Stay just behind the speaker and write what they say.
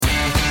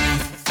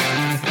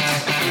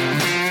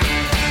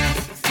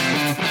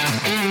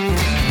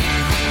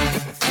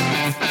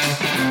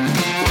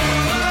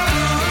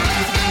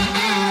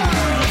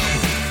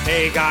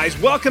guys,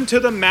 welcome to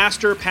the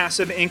Master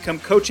Passive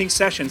Income Coaching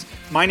Sessions.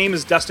 My name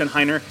is Dustin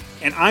Heiner,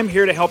 and I'm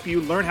here to help you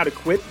learn how to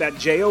quit that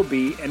JOB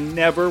and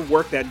never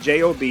work that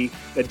JOB,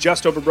 that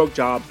just over broke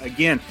job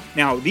again.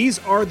 Now, these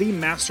are the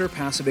Master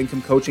Passive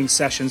Income Coaching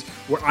Sessions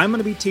where I'm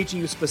going to be teaching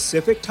you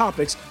specific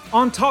topics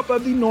on top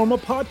of the normal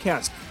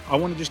podcast. I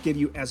want to just give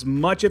you as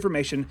much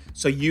information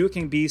so you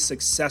can be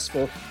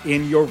successful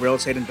in your real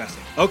estate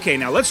investing. Okay,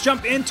 now let's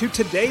jump into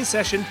today's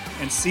session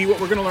and see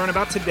what we're going to learn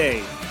about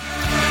today.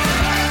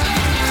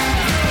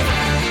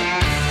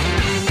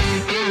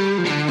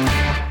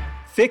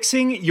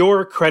 Fixing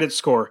your credit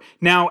score.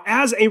 Now,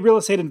 as a real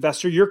estate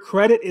investor, your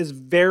credit is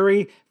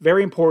very,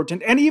 very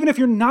important. And even if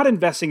you're not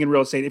investing in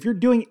real estate, if you're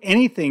doing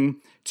anything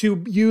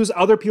to use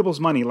other people's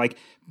money, like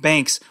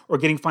banks or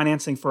getting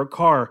financing for a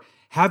car,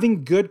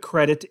 having good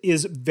credit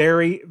is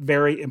very,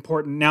 very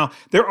important. Now,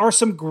 there are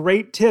some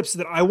great tips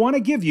that I want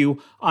to give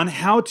you on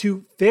how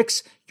to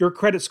fix your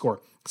credit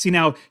score. See,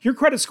 now, your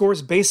credit score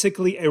is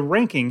basically a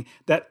ranking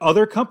that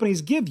other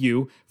companies give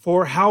you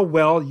for how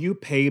well you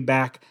pay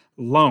back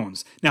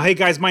loans. Now, hey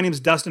guys, my name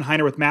is Dustin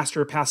Heiner with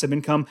Master Passive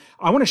Income.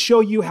 I want to show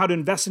you how to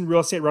invest in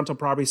real estate rental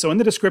property. So in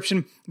the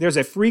description, there's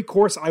a free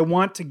course I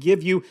want to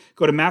give you.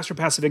 Go to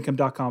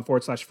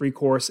masterpassiveincome.com/free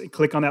course and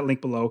click on that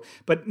link below.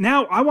 But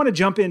now I want to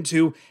jump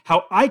into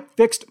how I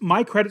fixed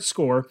my credit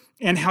score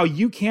and how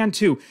you can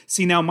too.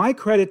 See, now my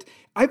credit,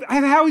 I've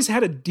always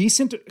had a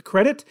decent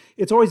credit.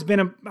 It's always been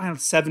a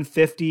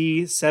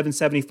 750,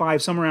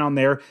 775, somewhere around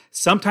there.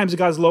 Sometimes it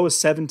got as low as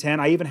 710.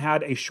 I even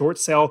had a short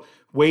sale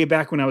way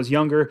back when I was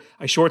younger.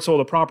 I short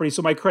sold a property,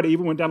 so my credit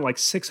even went down to like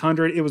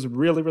 600. It was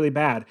really, really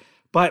bad.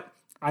 But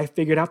I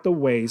figured out the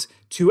ways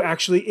to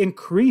actually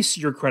increase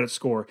your credit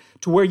score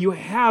to where you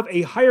have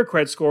a higher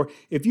credit score.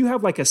 If you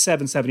have like a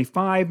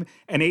 775,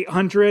 an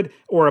 800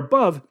 or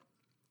above,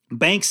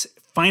 banks,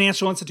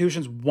 financial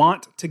institutions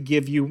want to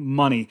give you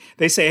money.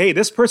 They say, hey,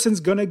 this person's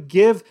going to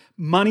give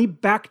money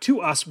back to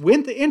us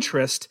with the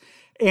interest,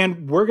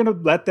 and we're going to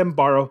let them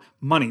borrow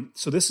money.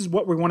 So this is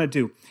what we want to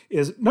do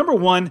is, number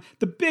one,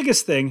 the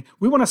biggest thing,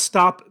 we want to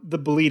stop the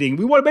bleeding.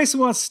 We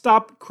basically want to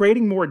stop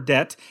creating more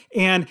debt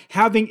and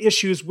having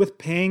issues with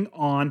paying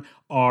on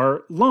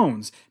our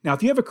loans. Now,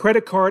 if you have a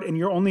credit card and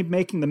you're only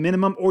making the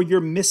minimum or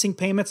you're missing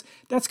payments,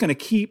 that's going to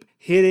keep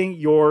hitting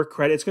your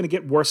credit. It's going to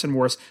get worse and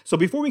worse. So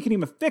before we can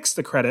even fix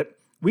the credit,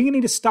 we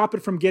need to stop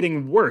it from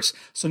getting worse.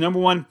 So number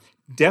one,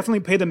 definitely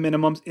pay the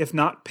minimums, if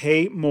not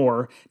pay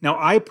more. Now,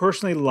 I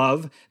personally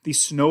love the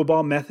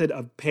snowball method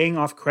of paying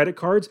off credit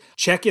cards.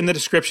 Check in the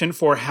description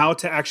for how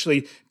to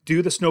actually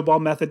do the snowball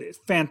method. It's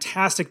a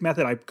fantastic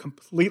method. I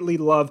completely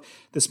love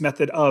this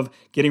method of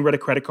getting rid of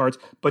credit cards.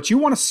 But you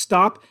want to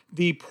stop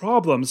the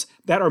problems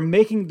that are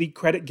making the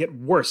credit get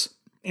worse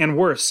and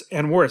worse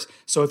and worse.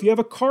 So if you have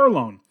a car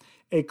loan,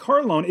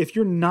 if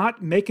you're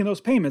not making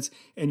those payments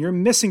and you're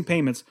missing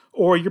payments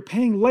or you're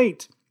paying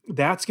late,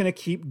 that's going to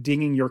keep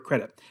dinging your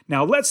credit.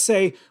 Now, let's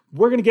say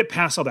we're going to get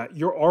past all that.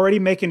 You're already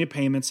making your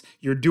payments.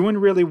 You're doing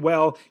really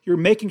well. You're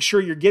making sure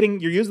you're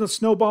using the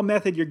snowball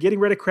method. You're getting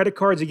rid of credit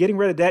cards. You're getting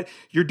rid of debt.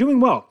 You're doing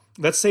well.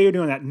 Let's say you're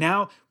doing that.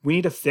 Now, we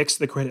need to fix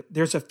the credit.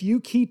 There's a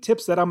few key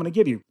tips that I'm going to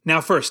give you.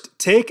 Now, first,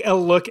 take a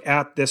look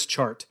at this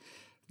chart.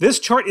 This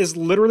chart is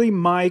literally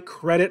my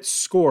credit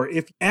score.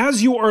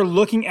 As you are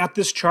looking at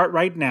this chart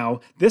right now,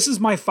 this is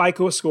my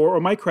FICO score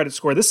or my credit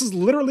score. This is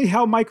literally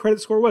how my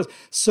credit score was.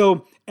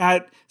 So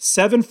at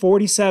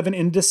 747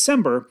 in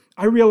December,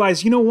 I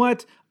realized, you know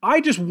what?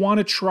 I just want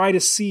to try to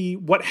see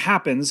what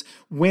happens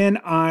when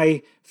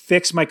I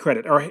fix my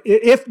credit, or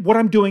if what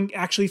I'm doing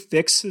actually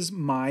fixes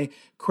my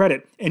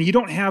credit. And you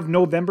don't have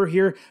November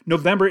here.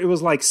 November, it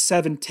was like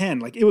 710.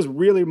 Like it was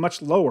really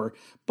much lower.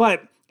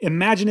 But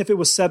imagine if it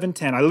was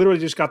 710. I literally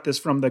just got this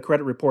from the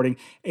credit reporting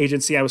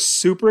agency. I was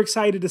super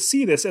excited to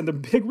see this. And the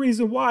big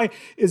reason why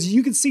is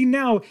you can see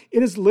now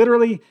it is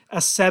literally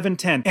a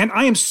 710. And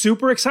I am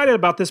super excited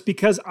about this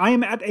because I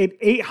am at an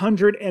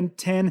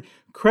 810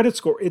 credit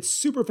score. It's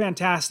super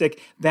fantastic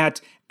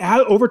that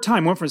over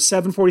time went from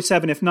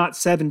 747, if not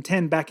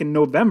 710 back in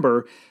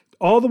November,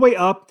 all the way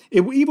up.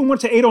 It even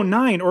went to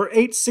 809 or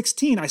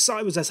 816. I saw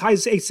it was as high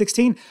as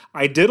 816.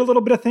 I did a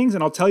little bit of things,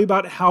 and I'll tell you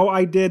about how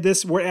I did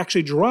this, where it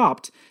actually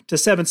dropped to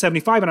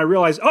 775, and I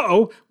realized,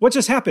 what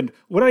just happened?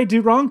 What did I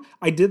do wrong?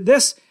 I did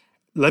this.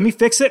 Let me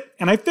fix it.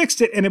 And I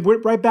fixed it, and it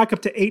went right back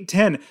up to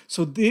 810.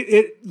 So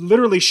it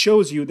literally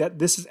shows you that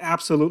this is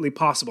absolutely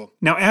possible.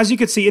 Now, as you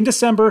can see, in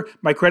December,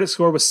 my credit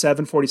score was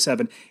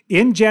 747.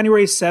 In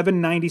January,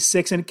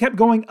 796, and it kept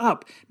going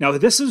up. Now,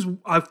 this is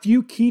a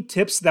few key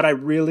tips that I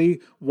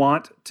really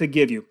want to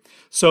give you.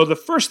 So the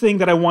first thing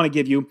that I want to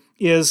give you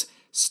is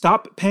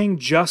stop paying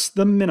just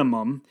the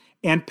minimum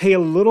and pay a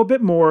little bit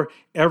more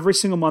every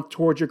single month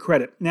towards your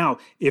credit. Now,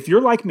 if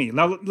you're like me,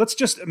 now let's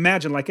just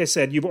imagine, like I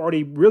said, you've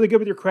already really good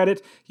with your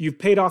credit, you've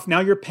paid off, now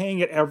you're paying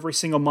it every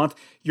single month.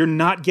 You're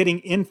not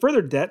getting in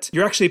further debt.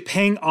 You're actually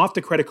paying off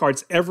the credit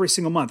cards every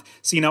single month.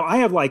 See, now I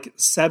have like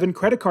 7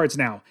 credit cards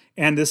now,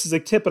 and this is a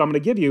tip that I'm going to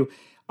give you.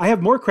 I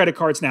have more credit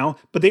cards now,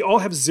 but they all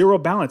have zero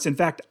balance. In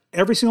fact,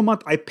 every single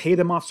month I pay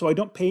them off so I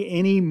don't pay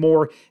any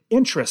more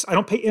interest. I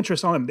don't pay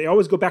interest on them. They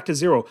always go back to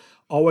zero,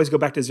 always go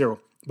back to zero.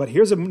 But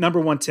here's a number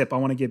one tip I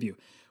want to give you.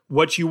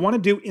 What you want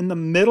to do in the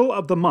middle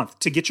of the month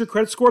to get your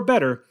credit score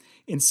better,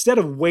 instead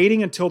of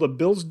waiting until the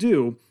bill's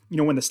due,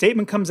 when the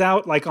statement comes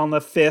out like on the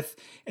 5th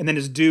and then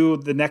is due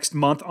the next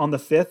month on the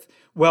 5th,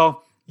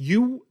 well,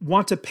 you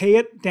want to pay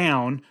it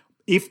down.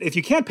 If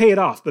you can't pay it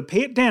off, but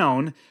pay it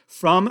down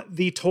from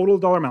the total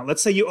dollar amount.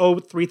 Let's say you owe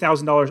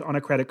 $3,000 on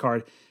a credit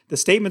card. The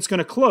statement's going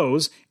to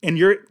close,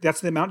 and that's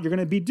the amount you're going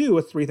to be due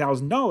with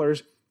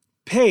 $3,000.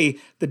 Pay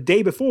the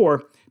day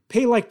before.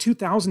 Pay like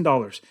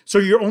 $2,000. So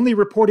you're only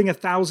reporting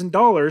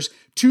 $1,000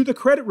 to the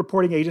credit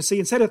reporting agency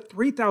instead of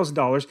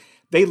 $3,000.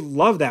 They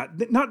love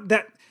that. Not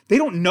that they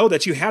don't know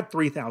that you had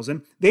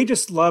 $3,000. They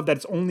just love that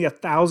it's only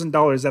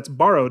 $1,000 that's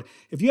borrowed.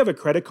 If you have a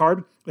credit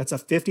card that's a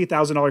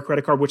 $50,000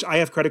 credit card, which I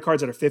have credit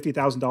cards that are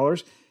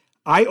 $50,000,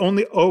 I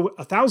only owe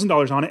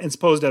 $1,000 on it, as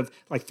opposed to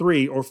like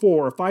 $3,000 or $4,000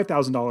 or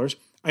 $5,000.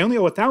 I only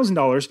owe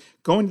 $1,000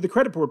 going to the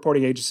credit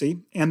reporting agency,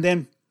 and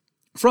then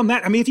from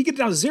that, if you get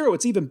down to zero,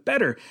 it's even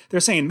better. They're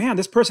saying, man,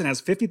 this person has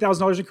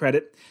 $50,000 in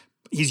credit.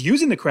 He's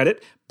using the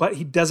credit, but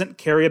he doesn't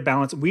carry a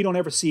balance. We don't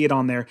ever see it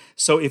on there.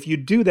 So if you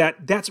do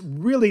that, that's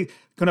really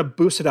going to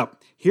boost it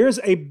up. Here's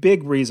a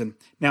big reason.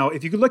 Now,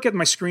 if you could look at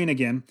my screen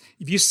again,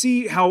 if you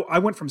see how I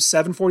went from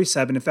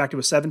 747, in fact, it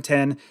was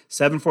 710,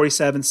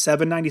 747,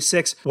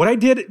 796. What I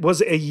did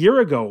was a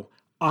year ago,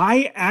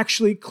 I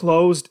actually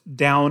closed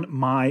down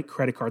my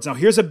credit cards. Now,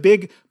 here's a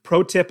big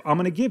pro tip I'm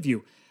going to give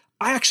you.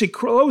 I actually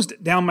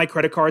closed down my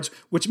credit cards,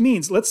 which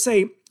means, let's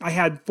say I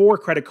had 4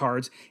 credit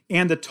cards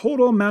and the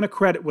total amount of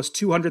credit was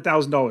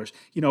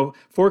 $200,000.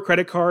 4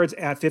 credit cards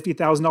at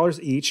 $50,000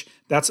 each.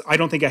 I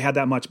don't think I had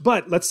that much,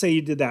 but let's say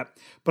you did that.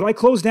 But I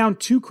closed down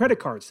 2 credit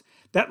cards.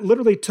 That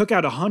literally took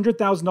out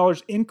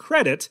 $100,000 in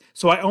credit,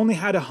 so I only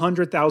had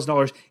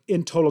 $100,000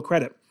 in total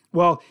credit.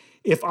 Well,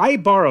 if I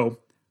borrow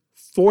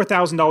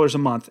 $4,000 a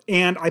month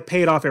and I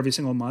pay it off every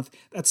single month,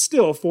 that's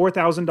still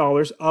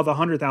 $4,000 of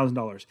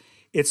 $100,000.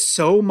 It's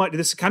so much,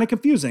 this is kind of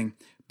confusing,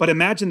 but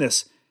imagine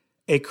this.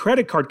 A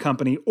credit card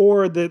company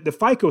or the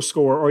FICO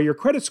score or your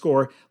credit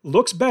score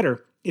looks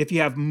better if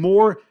you have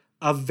more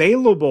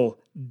available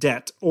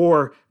debt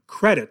or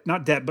credit,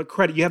 not debt, but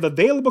credit. You have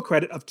available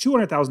credit of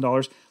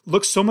 $200,000,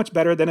 looks so much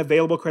better than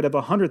available credit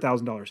of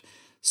 $100,000.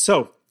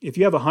 So if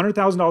you have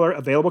 $100,000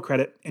 available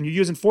credit and you're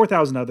using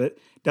 $4,000 of it,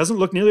 doesn't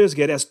look nearly as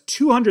good as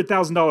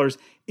 $200,000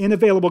 in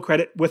available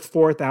credit with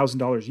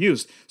 $4,000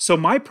 used. So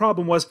my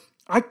problem was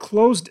I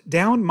closed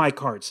down my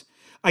cards.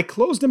 I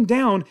closed them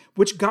down,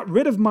 which got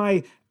rid of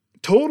my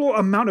total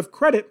amount of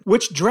credit,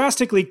 which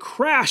drastically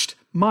crashed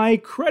my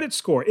credit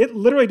score. It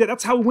literally did.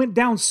 That's how it went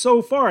down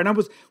so far. And I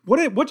was,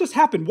 what just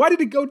happened? Why did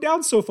it go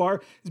down so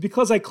far? It's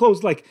because I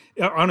closed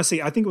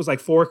honestly, I think it was like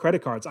 4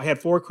 credit cards. I had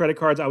 4 credit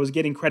cards. I was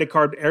getting credit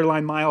card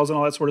airline miles and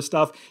all that sort of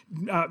stuff,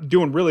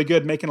 doing really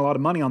good, making a lot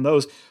of money on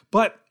those.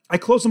 But I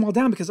closed them all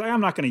down because I'm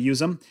not going to use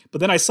them.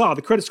 But then I saw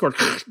the credit score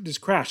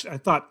just crashed. I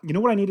thought, you know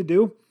what I need to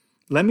do?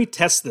 Let me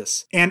test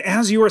this. And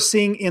as you are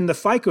seeing in the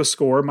FICO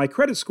score, my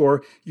credit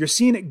score, you're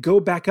seeing it go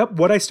back up.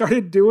 What I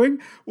started doing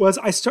was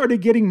I started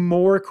getting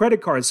more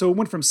credit cards. So it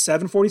went from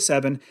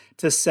 747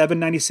 to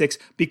 796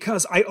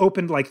 because I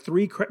opened like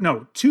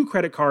 2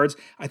 credit cards.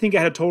 I think I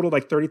had a total of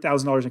like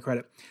 $30,000 in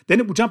credit. Then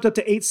it jumped up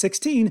to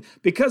 816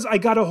 because I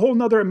got a whole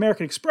nother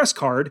American Express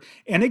card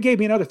and it gave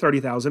me another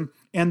 30,000.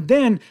 And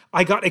then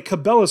I got a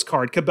Cabela's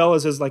card.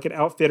 Cabela's is like an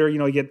outfitter.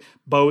 You get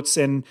boats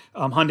and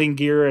hunting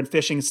gear and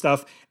fishing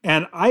stuff.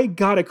 And I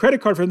got a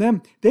credit card from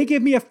them. They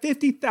gave me a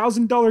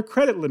 $50,000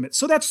 credit limit.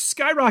 So that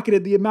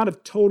skyrocketed the amount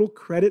of total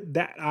credit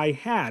that I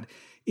had.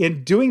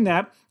 In doing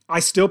that, I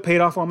still paid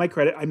off all my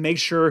credit. I made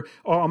sure,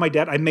 all my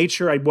debt, I made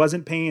sure I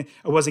wasn't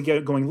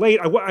going late.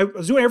 I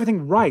was doing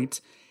everything right.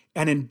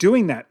 And in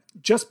doing that,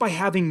 just by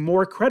having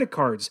more credit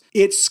cards,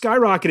 it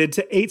skyrocketed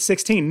to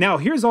 816. Now,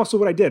 here's also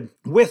what I did.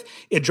 With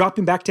it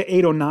dropping back to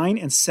 809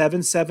 and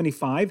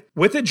 775,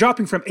 with it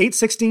dropping from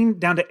 816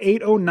 down to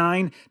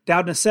 809,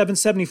 down to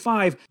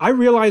 775, I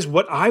realized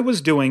what I was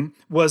doing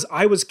was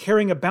I was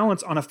carrying a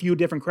balance on a few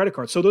different credit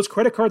cards. So those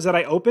credit cards that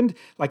I opened,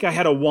 like I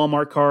had a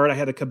Walmart card, I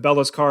had a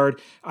Cabela's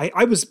card,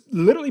 I was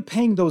literally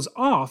paying those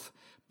off,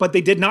 but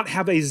they did not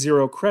have a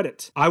 0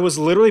 credit. I was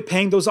literally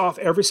paying those off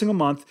every single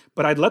month,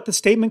 but I'd let the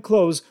statement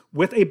close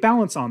with a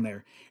balance on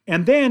there.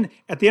 And then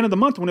at the end of the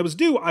month when it was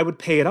due, I would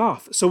pay it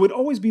off. So it would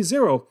always be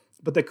 0,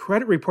 but the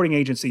credit reporting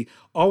agency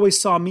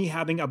always saw me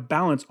having a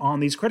balance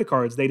on these credit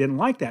cards. They didn't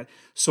like that.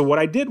 So what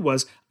I did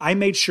was I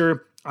made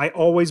sure I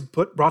always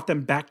brought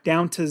them back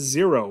down to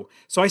 0.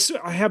 So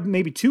I have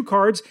maybe 2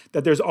 cards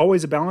that there's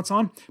always a balance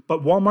on,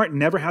 but Walmart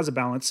never has a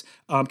balance.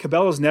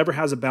 Cabela's never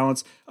has a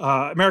balance.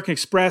 American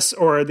Express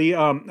or the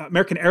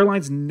American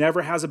Airlines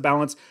never has a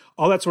balance.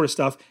 All that sort of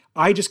stuff.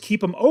 I just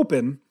keep them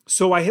open.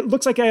 So it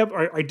looks like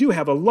I do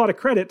have a lot of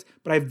credit,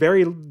 but I have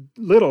very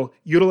little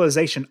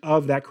utilization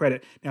of that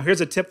credit. Now, here's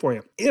a tip for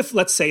you. If,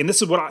 let's say, and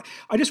this is what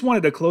I just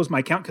wanted to close my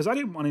account because I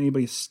didn't want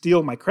anybody to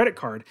steal my credit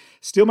card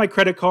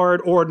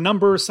or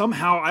number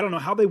somehow. I don't know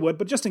how they would,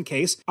 but just in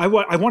case, I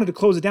wanted to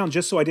close it down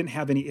just so I didn't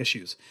have any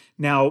issues.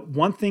 Now,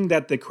 one thing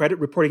that the credit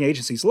reporting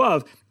agencies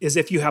love is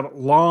if you have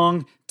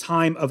long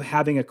time of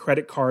having a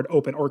credit card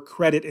open or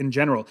credit in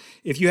general.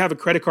 If you have a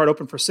credit card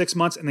open for 6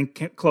 months and then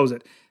close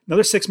it,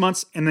 another 6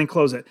 months and then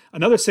close it,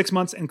 another 6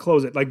 months and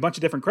close it, like a bunch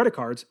of different credit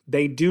cards,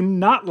 they do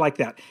not like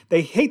that.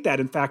 They hate that.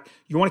 In fact,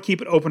 you want to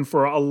keep it open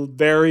for a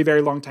very,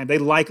 very long time. They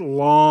like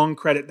long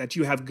credit, that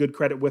you have good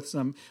credit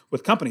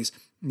with companies.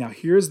 Now,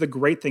 here's the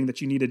great thing that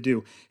you need to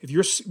do. If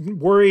you're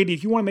worried,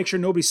 if you want to make sure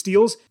nobody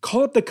steals,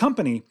 call up the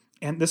company.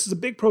 And this is a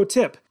big pro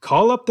tip.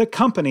 Call up the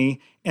company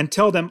and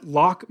tell them,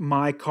 lock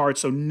my card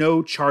so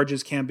no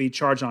charges can be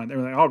charged on it. They're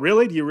like, oh,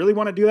 really? Do you really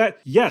want to do that?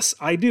 Yes,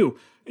 I do.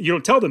 You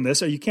don't tell them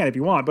this, or you can if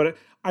you want, but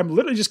I'm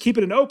literally just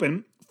keeping it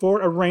open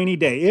for a rainy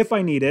day if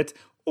I need it,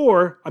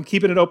 or I'm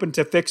keeping it open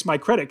to fix my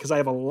credit because I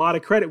have a lot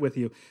of credit with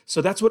you.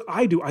 So that's what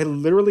I do. I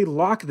literally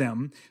lock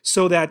them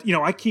so that,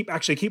 I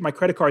keep my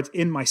credit cards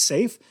in my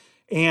safe,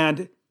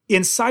 and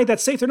inside that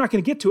safe, they're not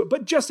going to get to it,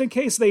 but just in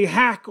case they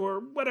hack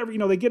or whatever,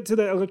 they get to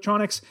the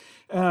electronics,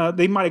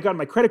 they might have gotten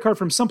my credit card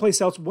from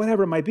someplace else,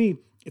 whatever it might be.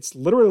 It's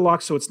literally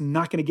locked, so it's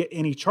not going to get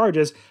any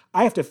charges.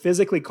 I have to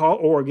physically call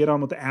or get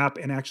on with the app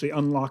and actually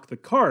unlock the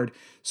card.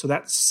 So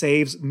that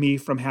saves me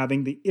from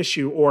having the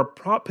issue or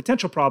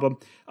potential problem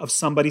of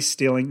somebody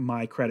stealing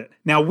my credit.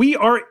 Now, we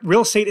are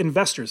real estate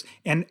investors,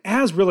 and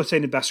as real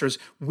estate investors,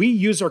 we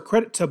use our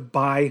credit to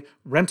buy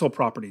rental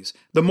properties.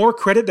 The more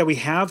credit that we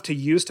have to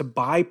use to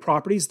buy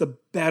properties, the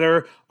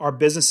better our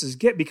businesses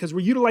get because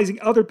we're utilizing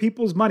other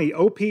people's money,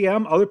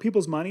 OPM, other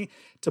people's money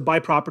to buy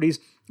properties.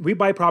 We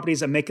buy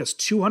properties that make us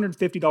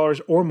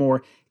 $250 or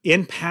more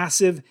in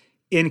passive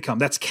income.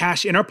 That's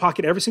cash in our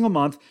pocket every single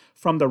month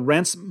from the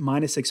rents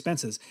minus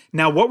expenses.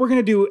 Now, what we're going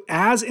to do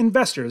as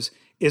investors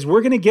is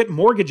we're going to get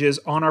mortgages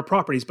on our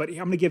properties, but I'm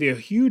going to give you a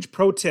huge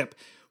pro tip.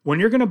 When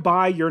you're going to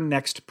buy your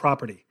next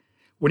property,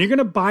 when you're going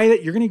to buy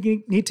it, you're going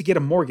to need to get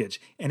a mortgage.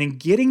 And in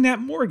getting that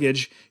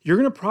mortgage, you're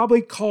going to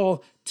probably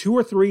call 2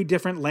 or 3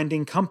 different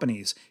lending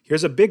companies.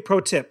 Here's a big pro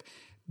tip.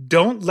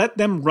 Don't let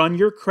them run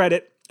your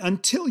credit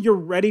until you're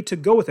ready to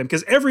go with them.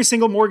 Because every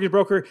single mortgage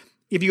broker,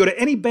 if you go to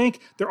any bank,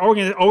 they're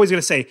always going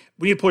to say,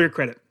 we need to pull your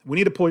credit. We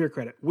need to pull your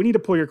credit. We need to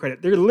pull your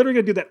credit. They're literally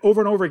going to do that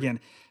over and over again.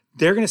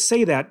 They're going to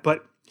say that,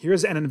 but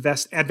here's an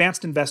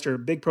advanced investor,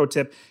 big pro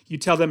tip. You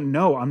tell them,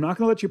 no, I'm not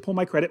going to let you pull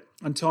my credit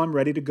until I'm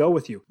ready to go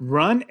with you.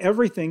 Run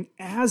everything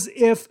as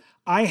if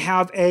I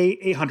have a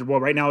 800, well,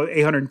 right now,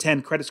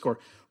 810 credit score.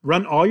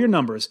 Run all your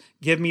numbers.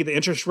 Give me the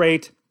interest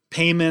rate,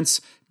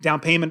 payments,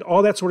 down payment,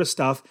 all that sort of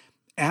stuff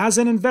as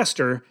an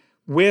investor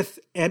with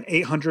an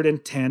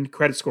 810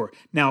 credit score.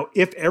 Now,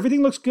 if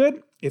everything looks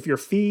good, if your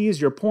fees,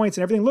 your points,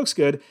 and everything looks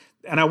good,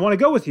 and I want to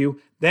go with you,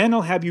 then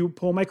I'll have you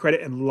pull my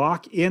credit and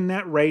lock in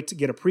that rate to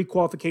get a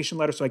pre-qualification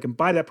letter so I can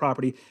buy that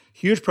property.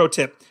 Huge pro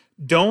tip.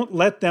 Don't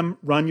let them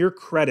run your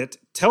credit.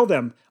 Tell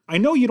them, I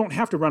know you don't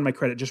have to run my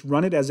credit. Just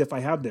run it as if I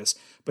have this.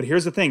 But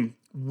here's the thing.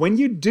 When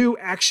you do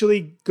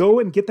actually go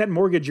and get that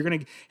mortgage, you're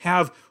going to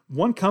have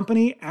one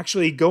company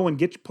actually go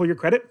and pull your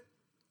credit.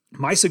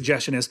 My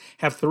suggestion is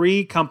have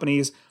 3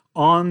 companies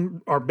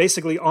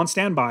basically on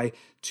standby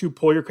to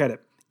pull your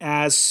credit.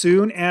 As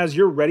soon as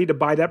you're ready to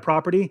buy that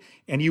property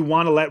and you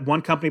want to let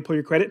one company pull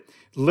your credit,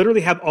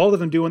 literally have all of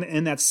them doing it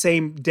in that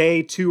same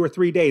day, 2 or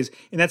 3 days,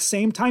 in that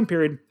same time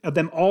period of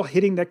them all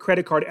hitting that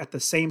credit card at the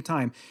same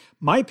time.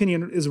 My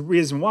opinion is the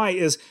reason why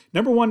is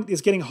number 1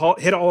 is getting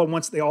hit all at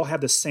once. They all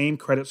have the same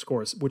credit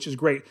scores, which is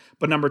great.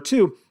 But number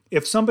 2,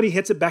 if somebody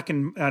hits it back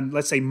in,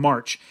 let's say,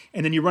 March,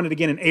 and then you run it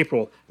again in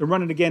April, then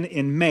run it again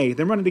in May,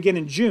 then run it again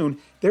in June,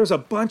 there's a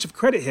bunch of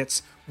credit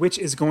hits, which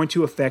is going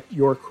to affect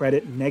your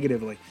credit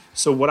negatively.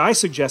 So what I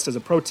suggest as a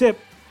pro tip,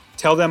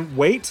 tell them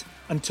wait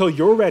until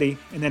you're ready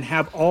and then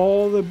have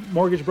all the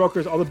mortgage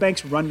brokers, all the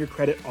banks run your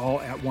credit all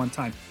at one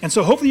time. And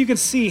so hopefully you can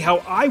see how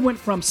I went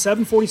from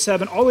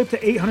 747 all the way up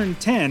to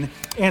 810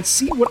 and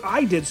see what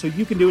I did so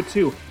you can do it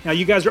too. Now,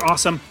 you guys are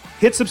awesome.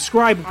 Hit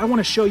subscribe. I want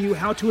to show you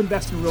how to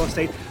invest in real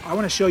estate. I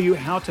want to show you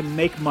how to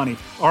make money.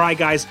 All right,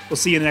 guys, we'll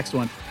see you in the next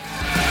one.